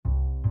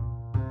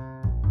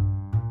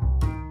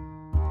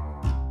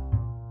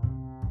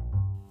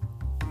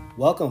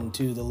Welcome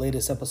to the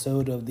latest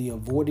episode of the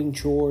Avoiding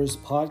Chores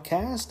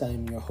podcast.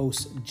 I'm your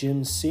host,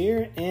 Jim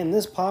Sear, and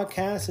this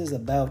podcast is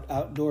about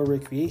outdoor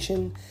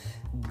recreation,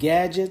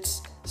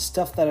 gadgets,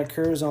 stuff that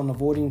occurs on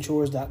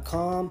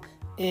avoidingchores.com,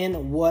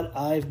 and what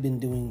I've been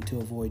doing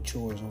to avoid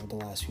chores over the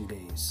last few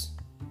days.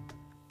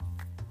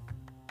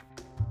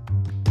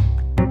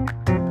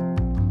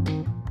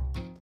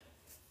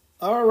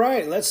 All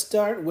right, let's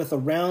start with a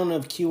round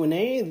of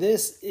Q&A.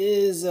 This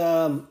is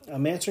I'm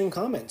answering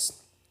comments.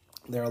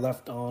 They're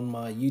left on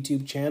my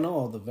YouTube channel,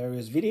 all the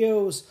various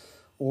videos,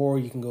 or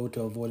you can go to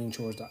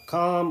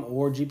avoidingchores.com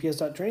or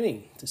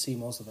gps.training to see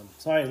most of them.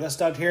 So, all right, let's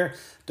start here.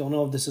 Don't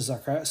know if this is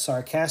a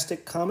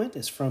sarcastic comment.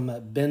 It's from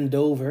Ben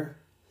Dover.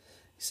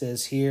 He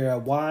says here,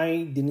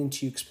 why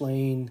didn't you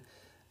explain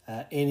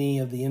any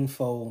of the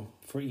info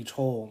for each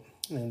hole?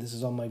 And this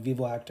is on my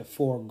Vivo Active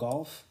 4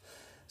 Golf.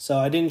 So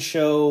I didn't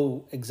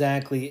show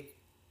exactly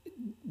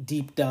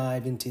deep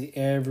dive into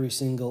every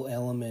single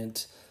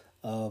element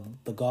of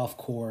the golf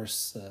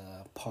course,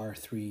 par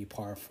 3,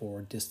 par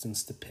 4,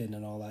 distance to pin,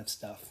 and all that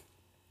stuff.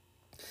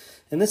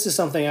 And this is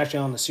something actually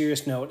on a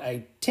serious note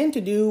I tend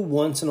to do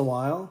once in a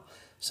while.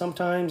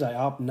 Sometimes I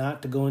opt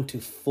not to go into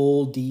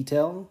full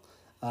detail.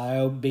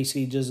 I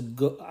basically just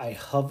I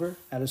hover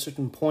at a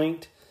certain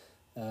point,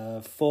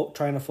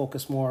 trying to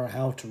focus more on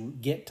how to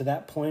get to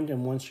that point.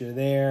 And once you're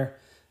there,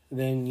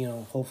 then,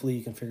 hopefully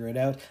you can figure it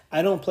out.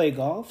 I don't play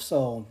golf,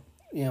 so,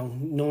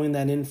 knowing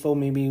that info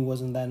maybe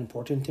wasn't that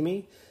important to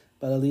me.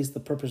 But at least the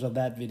purpose of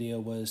that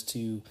video was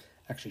to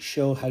actually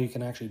show how you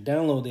can actually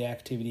download the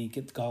activity,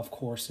 get the golf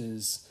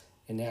courses,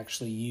 and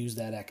actually use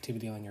that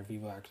activity on your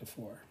Vivo Active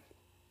 4.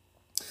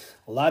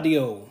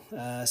 Ladio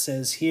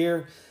says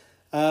here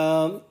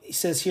on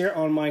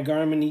my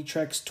Garmin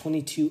eTrex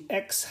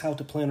 22X how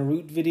to plan a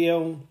route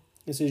video.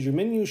 It says your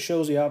menu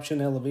shows the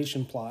option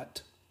elevation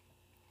plot,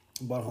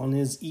 but on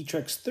his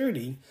eTrex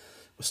 30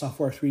 with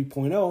software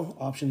 3.0,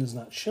 option is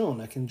not shown.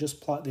 I can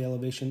just plot the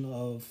elevation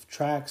of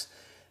tracks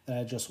that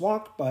I just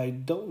walked, but I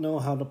don't know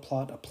how to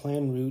plot a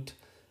planned route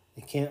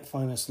and can't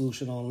find a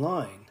solution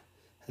online.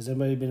 Has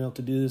anybody been able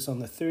to do this on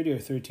the 30 or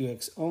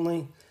 32X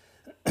only?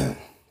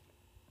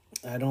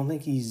 I don't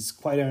think he's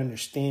quite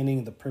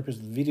understanding the purpose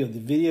of the video. The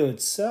video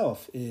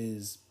itself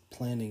is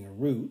planning a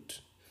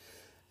route,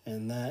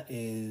 and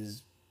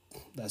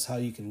that's how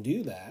you can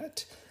do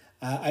that.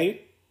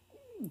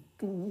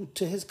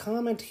 To his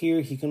comment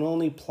here, he can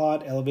only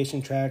plot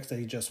elevation tracks that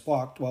he just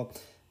walked. Well,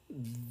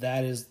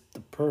 that is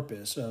the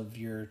purpose of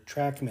your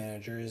track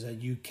manager, is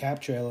that you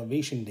capture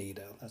elevation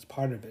data. That's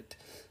part of it.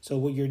 So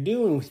what you're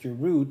doing with your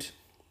route,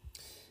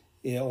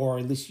 or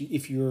at least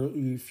if you're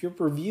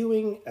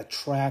reviewing a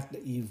track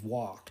that you've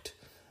walked,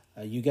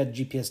 you get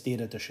GPS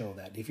data to show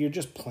that. If you're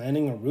just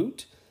planning a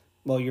route,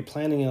 well, you're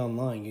planning it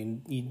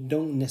online. You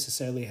don't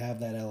necessarily have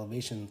that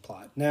elevation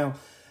plot. Now,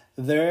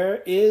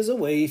 there is a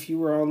way, if you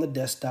were on the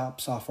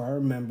desktop software,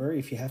 remember,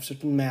 if you have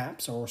certain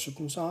maps or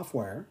certain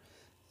software,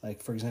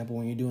 like, for example,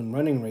 when you're doing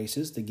running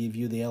races, they give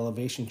you the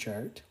elevation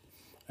chart.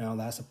 Now,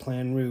 that's a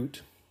planned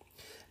route.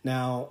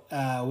 Now,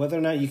 whether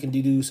or not you can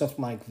do something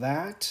like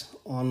that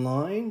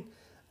online,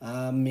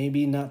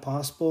 maybe not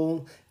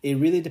possible. It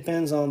really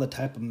depends on the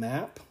type of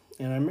map.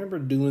 And I remember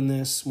doing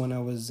this when I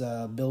was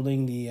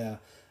building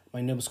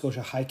my Nova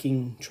Scotia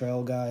hiking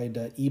trail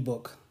guide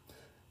ebook.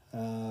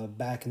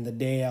 Back in the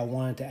day, I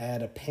wanted to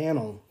add a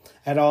panel.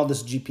 I had all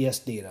this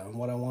GPS data. And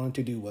what I wanted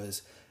to do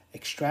was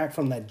extract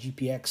from that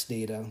GPX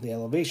data the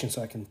elevation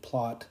so I can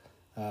plot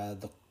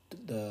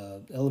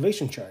the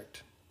elevation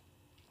chart.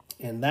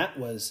 And that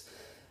was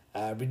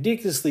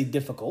ridiculously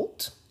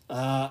difficult.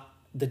 The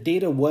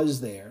data was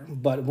there,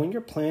 but when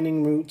you're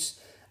planning routes,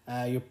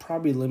 you're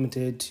probably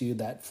limited to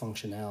that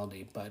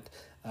functionality. But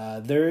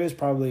there is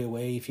probably a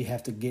way, if you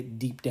have to get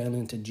deep down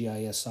into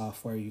GIS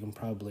software, you can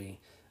probably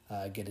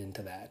get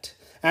into that.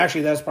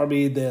 Actually, that's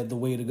probably the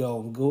way to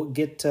go. Go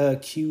get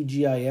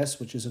QGIS,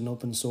 which is an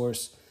open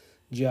source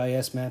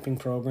GIS mapping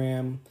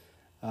program.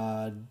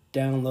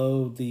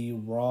 Download the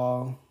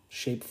raw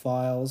shape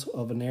files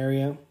of an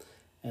area,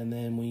 and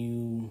then when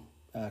you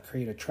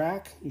create a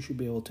track, you should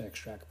be able to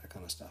extract that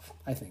kind of stuff.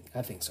 I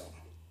think so.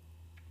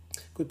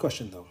 Good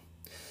question though.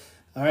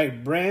 All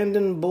right,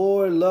 Brandon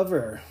Boy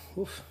Lover.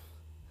 Oof.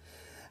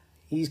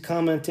 He's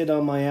commented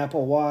on my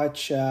Apple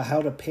Watch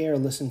how to pair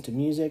listen to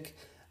music.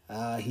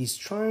 He's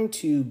trying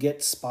to get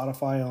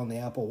Spotify on the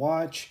Apple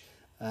Watch,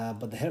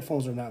 but the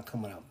headphones are not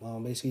coming up. Well,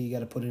 basically, you got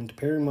to put it into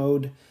pairing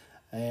mode,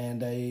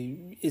 and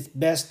it's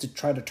best to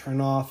try to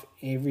turn off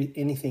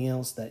anything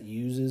else that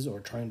uses or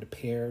trying to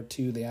pair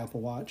to the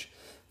Apple Watch,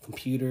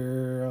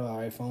 computer,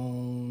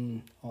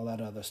 iPhone, all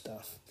that other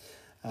stuff,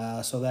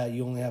 so that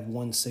you only have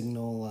one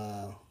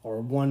signal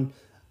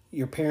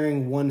you're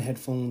pairing one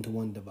headphone to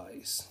one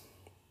device.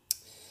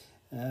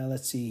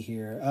 Let's see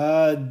here.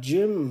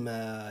 Jim,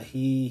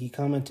 he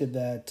commented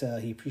that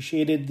he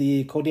appreciated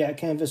the Kodiak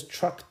Canvas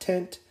truck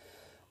tent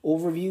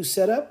overview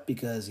setup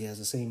because he has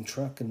the same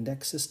truck and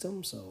deck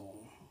system, so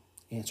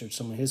answered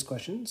some of his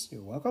questions.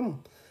 You're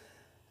welcome.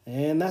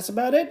 And that's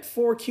about it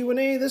for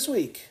Q&A this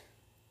week.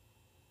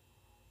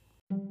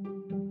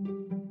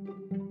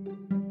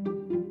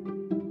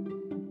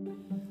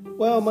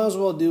 Well, might as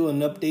well do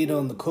an update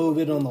on the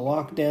COVID, on the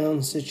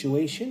lockdown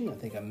situation. I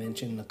think I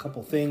mentioned a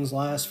couple things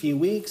last few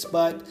weeks,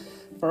 but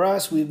for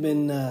us, we've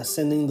been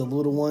sending the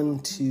little one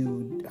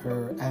to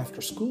her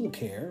after-school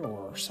care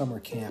or summer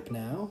camp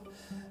now.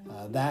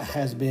 That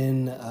has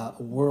been a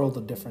world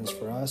of difference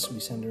for us. We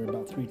send her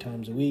about 3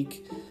 times a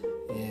week,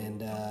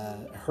 and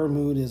her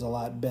mood is a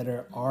lot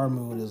better. Our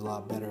mood is a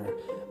lot better.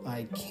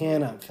 I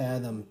cannot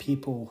fathom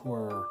people who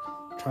are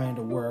trying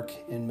to work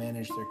and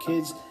manage their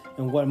kids.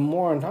 And what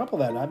more on top of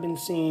that, I've been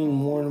seeing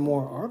more and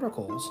more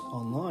articles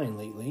online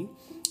lately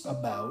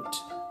about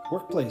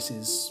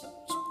workplaces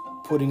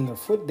putting their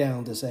foot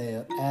down to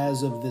say,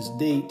 as of this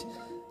date,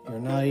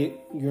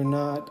 you're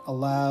not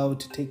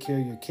allowed to take care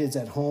of your kids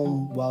at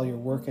home while you're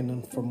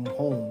working from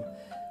home,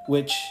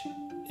 which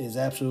is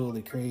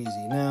absolutely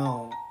crazy.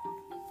 Now,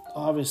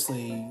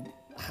 obviously,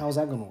 how's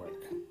that going to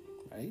work,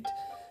 right?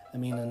 I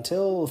mean,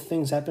 until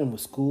things happen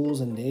with schools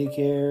and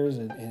daycares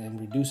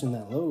and reducing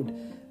that load,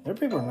 there are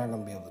people who are not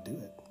going to be able to do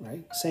it,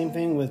 right? Same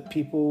thing with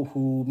people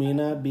who may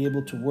not be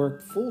able to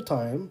work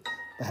full-time,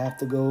 but have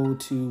to go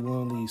to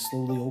one of these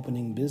slowly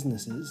opening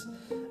businesses.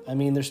 I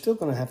mean, there's still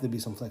going to have to be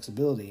some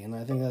flexibility, and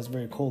I think that's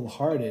very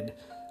cold-hearted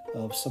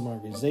of some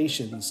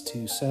organizations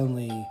to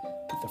suddenly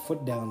put their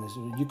foot down.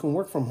 You can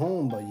work from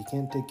home, but you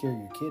can't take care of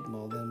your kid.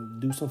 Well, then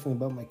do something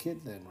about my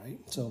kid then, right?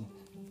 So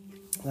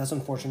that's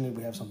unfortunate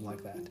we have something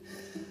like that.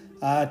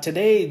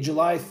 Today,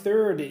 July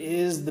 3rd,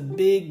 is the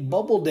Big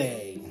Bubble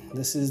Day.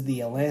 This is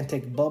the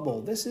Atlantic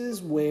Bubble. This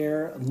is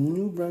where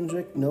New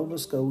Brunswick, Nova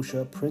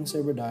Scotia, Prince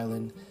Edward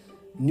Island,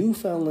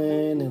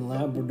 Newfoundland, and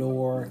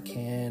Labrador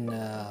can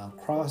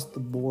cross the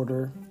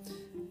border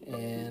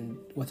and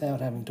without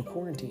having to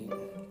quarantine.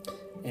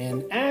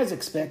 And as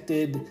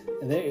expected,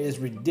 there is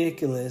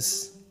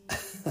ridiculous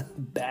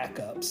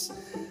backups.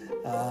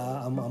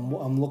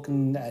 I'm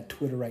looking at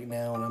Twitter right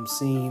now, and I'm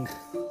seeing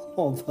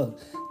all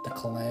the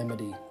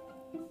calamity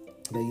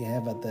that you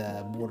have at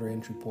the border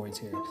entry points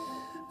here.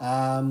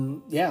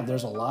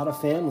 There's a lot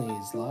of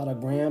families, a lot of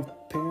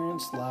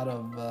grandparents, a lot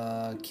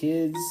of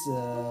kids, a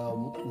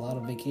lot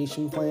of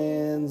vacation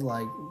plans,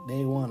 like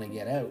they want to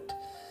get out.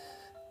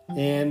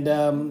 And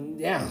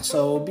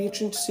so it'll be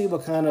interesting to see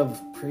what kind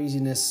of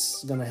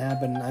craziness is going to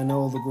happen. I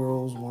know the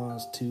girls want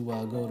us to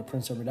go to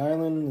Prince Edward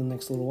Island in the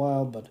next little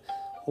while, but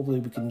hopefully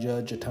we can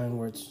judge a time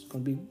where it's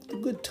going to be a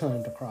good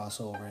time to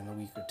cross over in a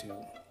week or two.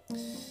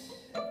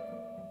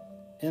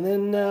 And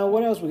then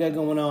what else we got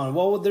going on?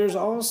 Well, there's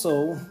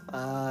also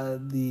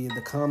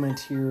the comment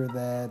here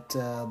that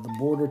the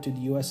border to the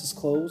U.S. is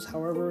closed.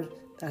 However,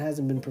 that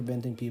hasn't been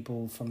preventing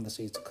people from the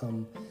States to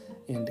come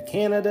into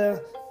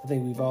Canada. I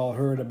think we've all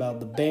heard about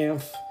the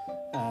Banff,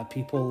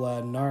 people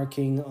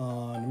narking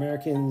on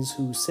Americans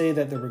who say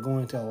that they were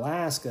going to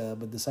Alaska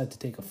but decide to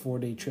take a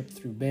 4-day trip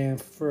through Banff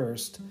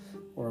first,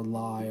 or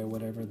lie, or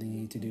whatever they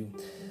need to do.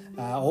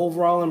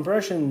 Overall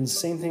impressions,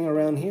 same thing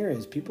around here,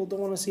 is people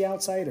don't want to see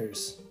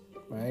outsiders.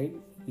 Right?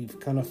 We've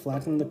kind of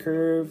flattened the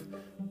curve.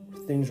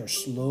 Things are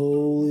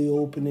slowly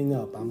opening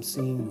up. I'm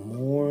seeing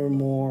more and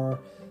more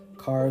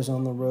cars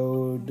on the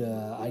road.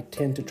 I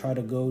tend to try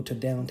to go to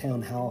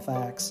downtown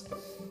Halifax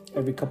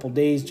every couple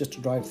days just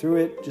to drive through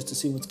it, just to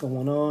see what's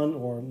going on,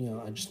 or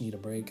I just need a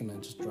break and I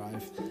just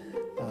drive.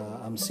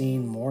 I'm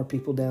seeing more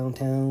people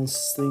downtown.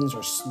 Things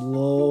are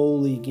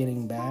slowly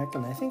getting back,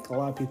 and I think a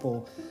lot of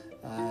people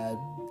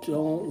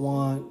don't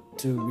want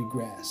to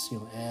regress,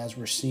 as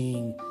we're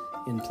seeing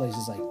in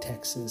places like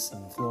Texas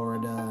and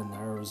Florida and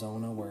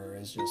Arizona, where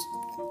it's just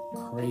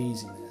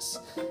craziness.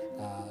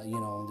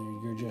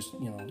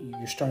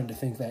 You're starting to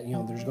think that,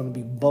 there's going to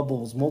be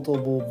bubbles,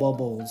 multiple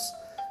bubbles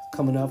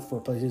coming up for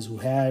places who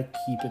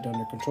keep it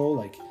under control,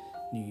 like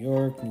New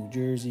York, New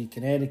Jersey,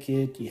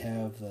 Connecticut. You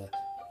have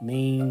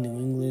Maine, New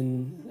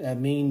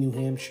England, Maine, New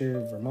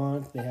Hampshire,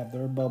 Vermont. They have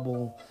their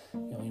bubble.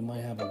 You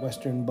might have a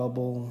Western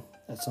bubble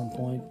at some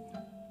point.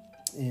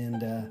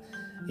 And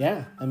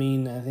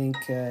I think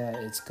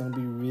it's going to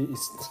be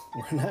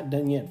we're not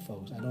done yet,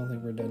 folks. I don't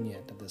think we're done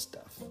yet to this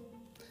stuff.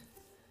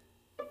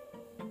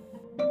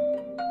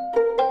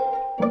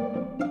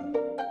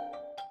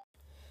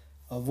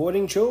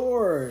 Avoiding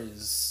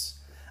chores.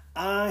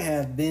 I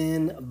have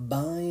been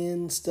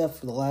buying stuff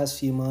for the last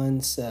few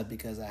months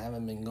because I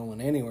haven't been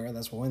going anywhere.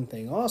 That's one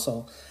thing.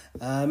 Also,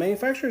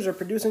 manufacturers are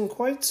producing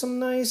quite some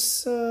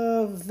nice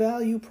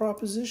value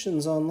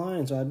propositions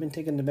online, so I've been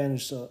taking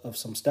advantage of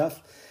some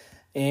stuff.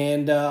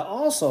 And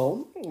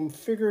also,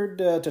 figured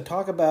to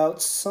talk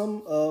about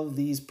some of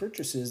these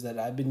purchases that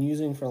I've been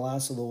using for the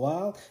last little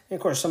while. And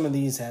of course, some of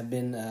these have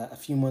been a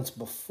few months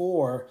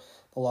before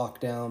the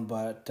lockdown,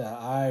 but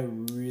I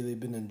really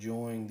been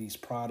enjoying these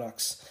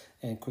products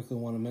and quickly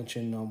want to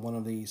mention one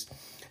of these.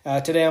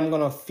 Today, I'm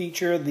going to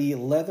feature the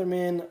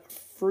Leatherman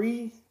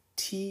Free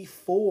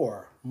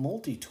T4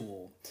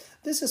 multi-tool.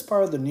 This is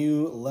part of the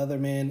new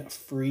Leatherman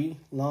Free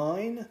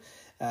line.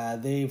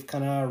 They've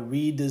kind of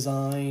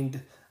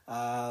redesigned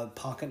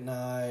pocket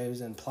knives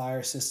and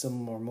plier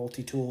system or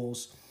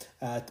multi-tools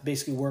to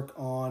basically work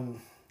on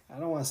I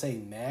don't want to say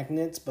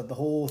magnets, but the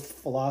whole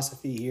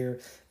philosophy here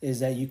is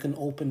that you can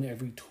open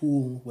every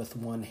tool with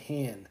one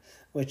hand,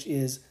 which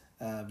is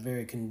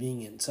very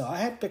convenient. So I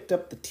had picked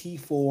up the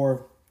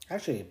T4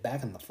 actually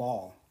back in the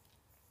fall,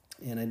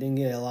 and I didn't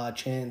get a lot of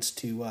chance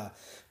to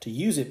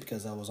use it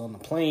because I was on the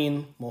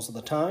plane most of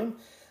the time.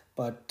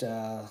 But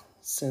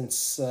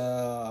since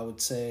I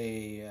would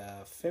say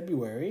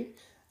February,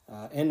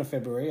 end of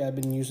February, I've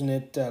been using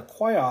it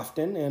quite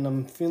often, and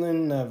I'm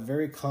feeling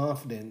very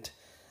confident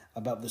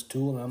about this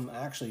tool, and I'm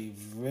actually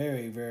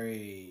very,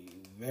 very,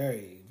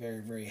 very, very,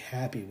 very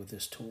happy with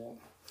this tool.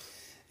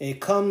 It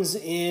comes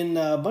in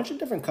a bunch of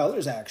different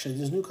colors, actually.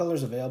 There's new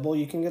colors available.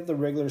 You can get the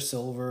regular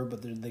silver,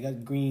 but they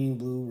got green,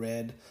 blue,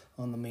 red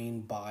on the main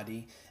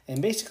body.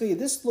 And basically,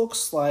 this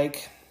looks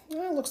like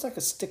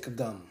a stick of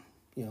gum,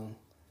 a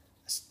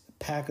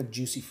pack of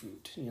juicy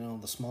fruit,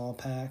 the small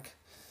pack,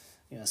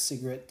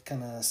 cigarette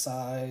kind of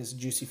size,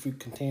 juicy fruit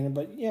container.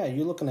 But yeah,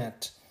 you're looking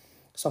at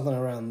something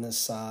around this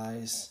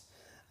size.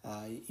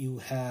 You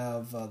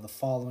have the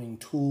following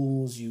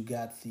tools. You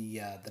got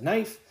the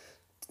knife.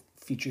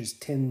 Features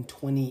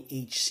 1020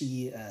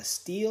 HC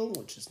steel,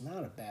 which is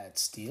not a bad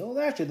steel.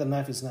 Actually, the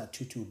knife is not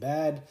too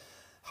bad.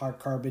 Hard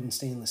carbon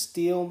stainless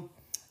steel.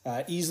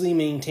 Easily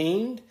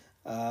maintained.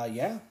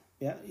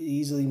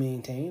 Easily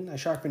maintained. I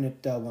sharpen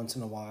it once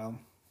in a while.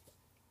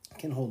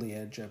 Can hold the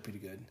edge pretty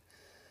good.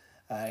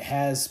 It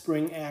has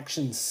spring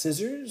action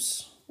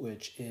scissors,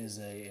 which is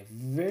a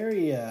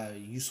very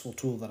useful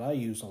tool that I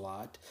use a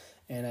lot.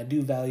 And I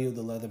do value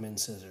the Leatherman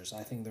scissors.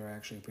 I think they're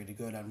actually pretty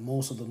good on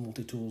most of the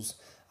multi-tools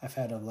I've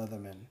had of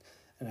Leatherman.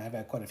 And I've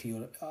had quite a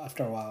few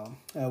after a while.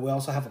 We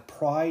also have a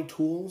pry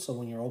tool. So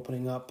when you're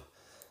opening up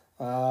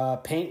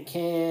paint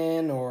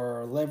can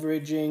or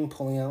leveraging,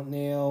 pulling out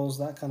nails,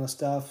 that kind of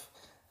stuff,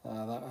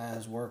 that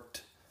has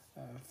worked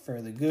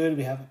fairly good.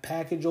 We have a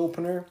package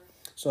opener.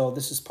 So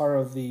this is part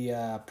of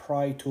the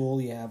pry tool.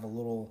 You have a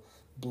little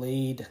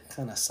blade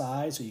kind of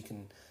size so you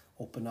can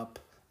open up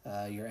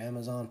your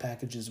Amazon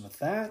packages with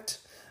that.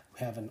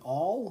 We have an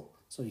awl,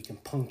 so you can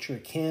puncture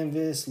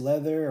canvas,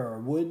 leather, or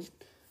wood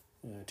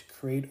to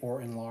create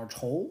or enlarge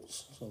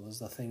holes. So this is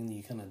the thing that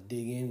you kind of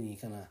dig in and you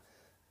kind of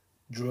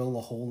drill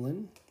a hole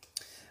in.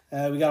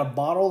 We got a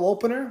bottle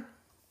opener,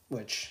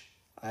 which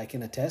I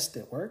can attest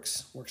it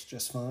works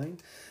just fine.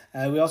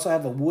 We also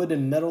have a wood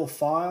and metal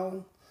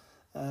file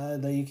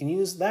that you can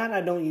use. That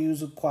I don't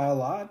use quite a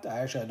lot.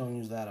 I don't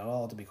use that at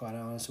all, to be quite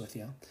honest with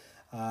you.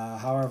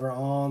 However,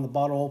 on the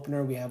bottle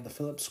opener, we have the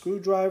Phillips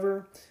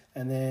screwdriver.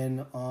 And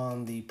then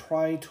on the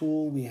pry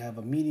tool, we have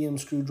a medium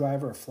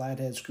screwdriver, a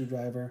flathead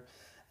screwdriver.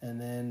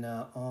 And then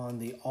on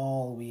the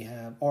awl,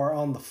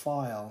 on the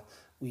file,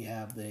 we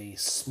have the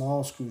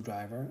small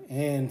screwdriver.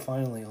 And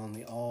finally, on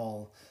the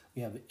awl,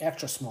 we have the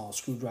extra small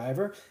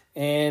screwdriver.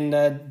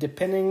 And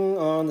depending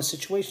on the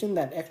situation,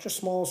 that extra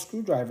small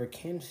screwdriver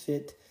can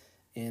fit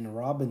in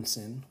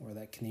Robinson, or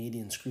that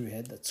Canadian screw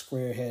head, that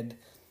square head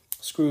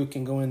screw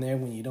can go in there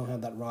when you don't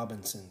have that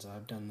Robinson. So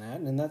I've done that,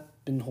 and that's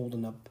been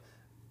holding up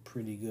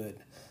pretty good.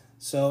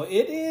 So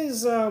it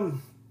is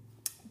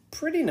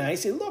pretty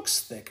nice. It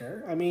looks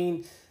thicker,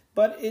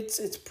 but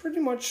it's pretty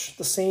much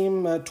the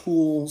same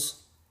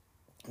tools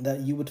that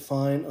you would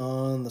find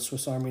on the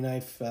Swiss Army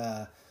Knife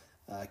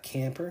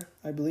camper,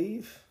 I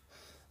believe.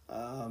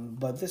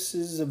 But this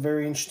is a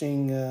very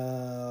interesting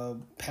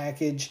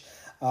package.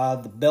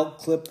 The belt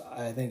clip,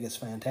 I think, is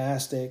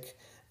fantastic.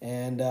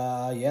 And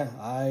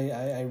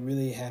I'm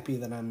really happy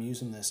that I'm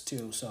using this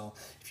too. So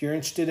if you're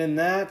interested in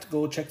that,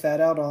 go check that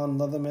out on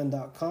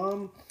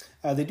Leatherman.com.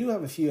 They do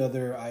have a few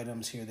other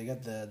items here. They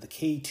got the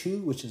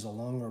K2, which is a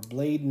longer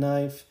blade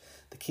knife.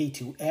 The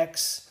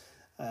K2X,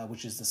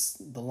 which is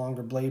the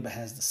longer blade but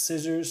has the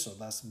scissors. So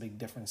that's a big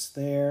difference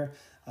there.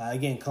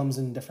 Again, comes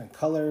in different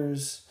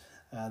colors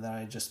that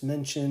I just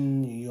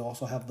mentioned. You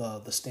also have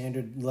the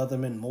standard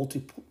Leatherman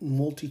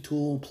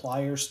multi-tool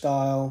plier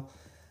style.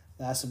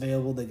 That's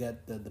available. They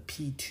got the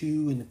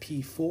P2 and the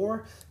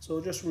P4.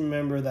 So just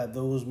remember that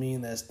those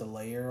mean that's the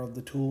layer of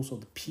the tool. So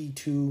the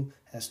P2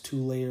 has 2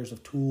 layers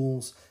of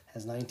tools,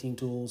 has 19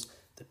 tools.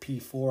 The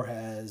P4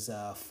 has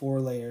 4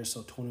 layers,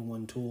 so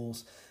 21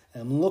 tools.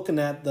 And I'm looking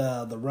at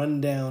the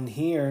rundown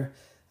here.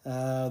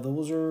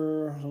 Those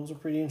are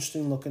pretty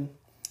interesting looking.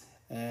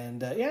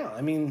 And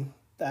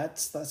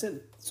that's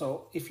it.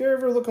 So if you're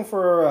ever looking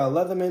for a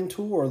Leatherman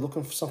tool or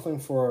looking for something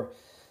for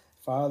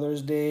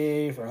Father's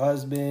Day, for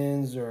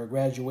husbands, or a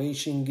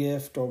graduation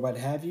gift, or what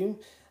have you,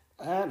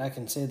 and I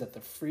can say that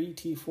the free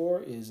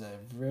T4 is a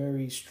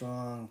very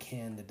strong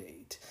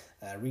candidate.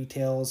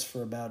 Retails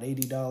for about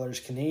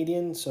 $80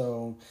 Canadian,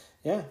 so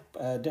yeah,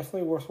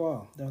 definitely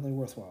worthwhile.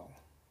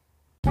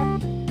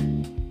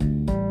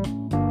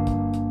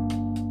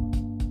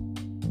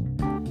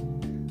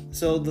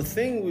 So the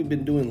thing we've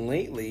been doing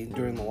lately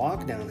during the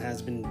lockdown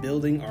has been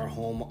building our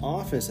home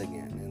office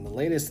again. The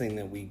latest thing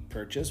that we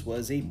purchased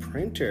was a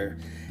printer.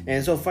 And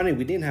it's so funny,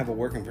 we didn't have a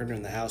working printer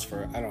in the house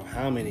for I don't know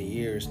how many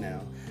years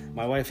now.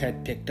 my wife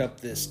had picked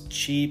up this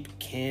cheap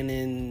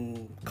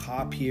Canon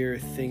copier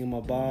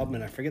thingamabob,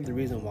 and I forget the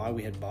reason why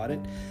we had bought it.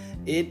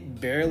 It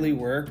barely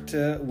worked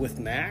with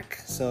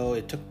Mac, so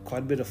it took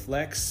quite a bit of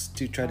flex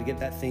to try to get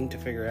that thing to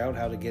figure out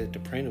how to get it to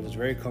print. It was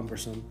very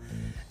cumbersome,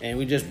 and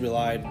we just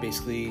relied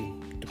basically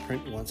to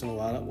print once in a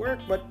while at work.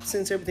 But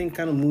since everything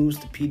kind of moves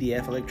to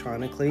PDF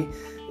electronically,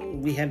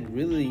 we had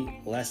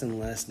really less and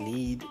less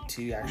need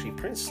to actually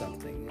print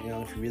something.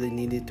 If you really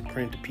needed to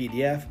print a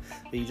PDF,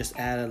 you just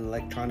add an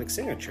electronic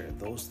signature.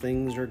 Those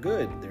things are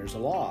good. There's a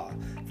law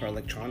for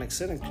electronic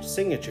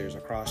signatures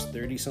across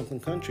 30-something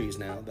countries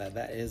now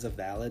that is a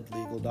valid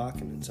legal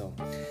document. So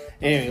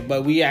anyway,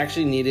 but we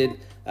actually needed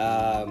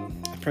a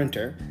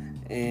printer.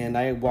 And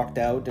I walked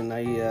out, and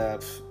I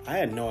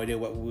had no idea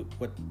what we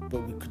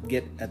could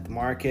get at the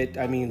market.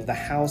 I mean, the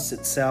house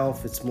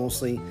itself, it's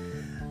mostly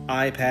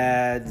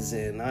iPads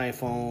and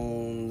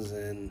iPhones,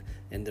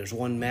 and there's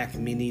one Mac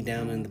Mini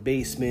down in the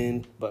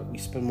basement, but we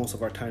spend most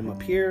of our time up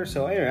here.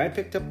 So anyway, I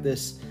picked up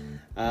this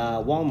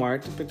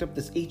Walmart. I picked up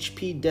this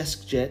HP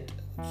DeskJet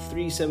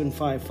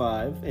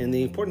 3755, and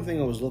the important thing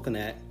I was looking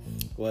at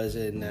was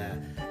an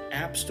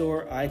App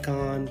Store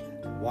icon,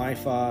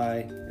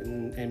 Wi-Fi,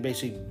 and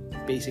basically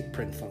basic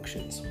print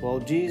functions. Well,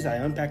 geez, I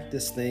unpacked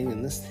this thing,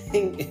 and this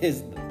thing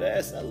is the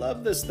best. I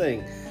love this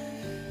thing.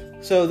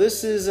 So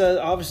this is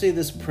obviously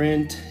this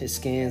print. It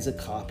scans, it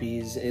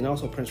copies, and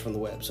also prints from the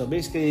web. So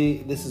basically,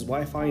 this is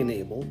Wi-Fi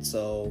enabled.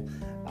 So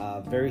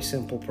very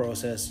simple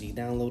process. You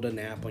download an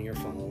app on your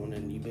phone,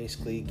 and you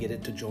basically get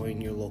it to join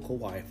your local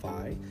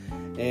Wi-Fi,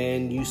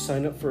 and you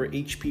sign up for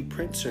HP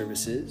print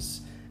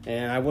services.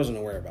 And I wasn't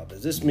aware about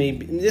this. This may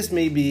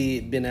be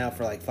been out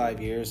for like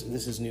 5 years.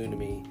 This is new to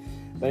me.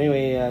 But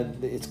anyway,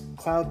 it's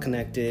cloud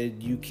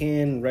connected. You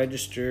can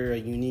register a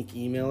unique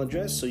email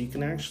address, so you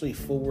can actually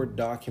forward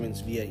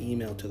documents via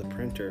email to the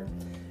printer,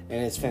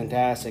 and it's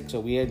fantastic. So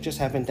we just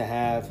happened to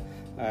have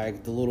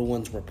the little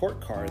one's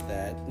report card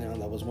that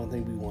was one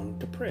thing we wanted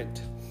to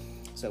print.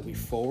 So we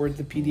forward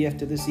the PDF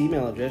to this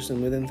email address,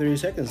 and within 30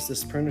 seconds,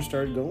 this printer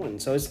started going.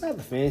 So it's not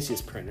the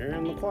fanciest printer,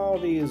 and the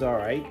quality is all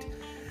right.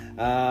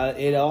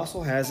 It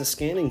also has a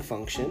scanning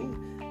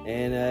function.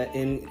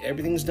 And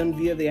everything's done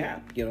via the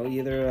app,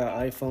 either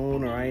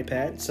iPhone or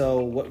iPad.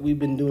 So what we've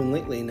been doing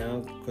lately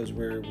now, because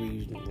we're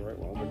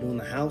doing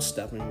the house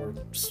stuff, and we're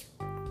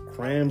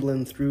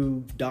scrambling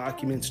through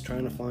documents,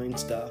 trying to find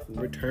stuff,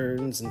 and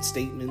returns and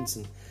statements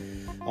and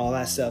all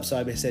that stuff. So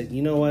I said,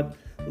 you know what?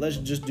 Let's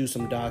just do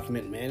some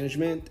document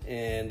management,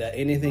 and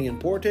anything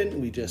important,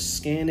 we just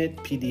scan it,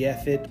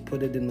 PDF it,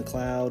 put it in the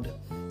cloud.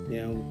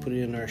 Put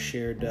it in our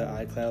shared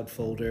iCloud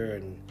folder,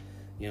 and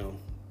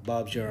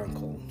Bob's your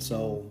uncle.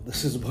 So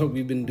this is what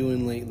we've been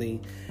doing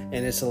lately,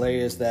 and it's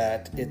hilarious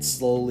that it's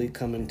slowly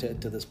coming to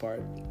this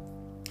part.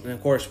 And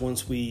of course,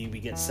 once we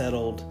get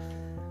settled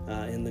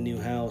in the new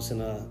house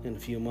in a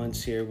few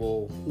months here,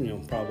 we'll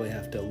probably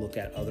have to look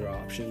at other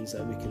options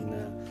that we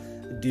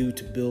can do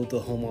to build the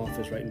home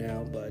office right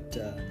now. But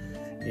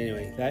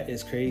anyway, that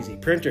is crazy.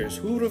 Printers,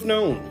 who would have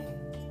known?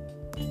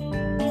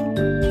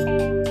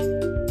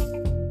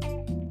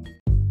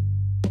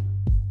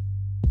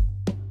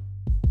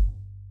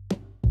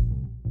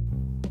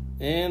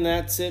 And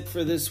that's it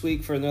for this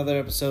week for another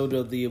episode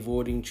of the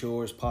Avoiding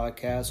Chores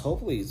podcast.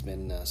 Hopefully it's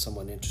been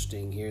somewhat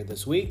interesting here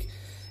this week.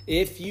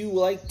 If you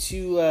like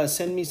to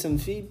send me some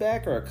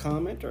feedback or a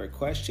comment or a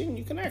question,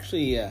 you can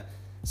actually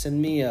send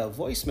me a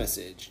voice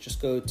message.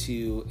 Just go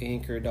to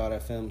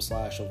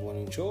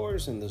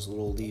anchor.fm/avoidingchores, and there's a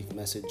little leave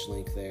message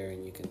link there,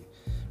 and you can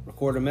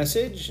record a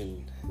message,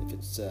 and if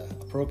it's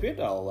appropriate,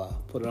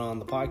 I'll put it on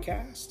the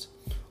podcast,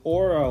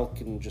 or I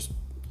can just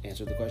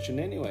answer the question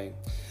anyway.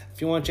 If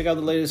you want to check out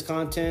the latest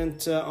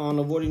content on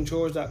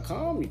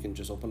avoidingchores.com, you can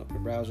just open up your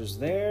browsers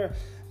there.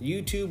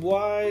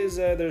 YouTube-wise,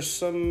 there's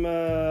some,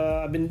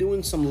 I've been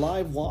doing some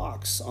live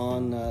walks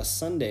on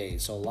Sunday,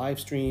 so live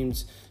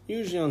streams,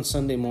 usually on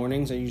Sunday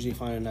mornings. I usually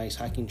find a nice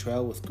hiking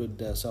trail with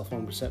good cell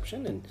phone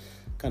reception and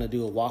kind of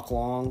do a walk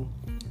along,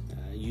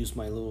 use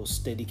my little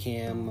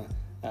Steadicam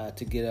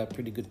to get a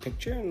pretty good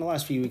picture, and the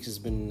last few weeks has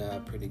been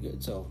pretty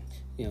good. So,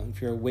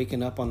 if you're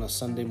waking up on a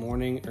Sunday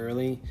morning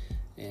early,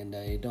 and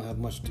I don't have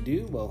much to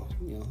do, well,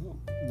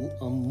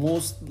 I'm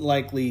most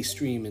likely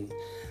streaming.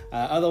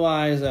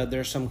 Otherwise,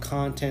 there's some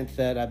content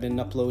that I've been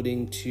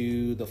uploading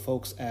to the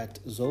folks at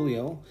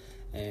Zolio,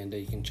 and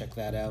you can check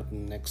that out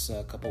in the next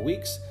couple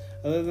weeks.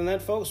 Other than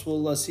that, folks,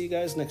 we'll see you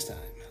guys next time.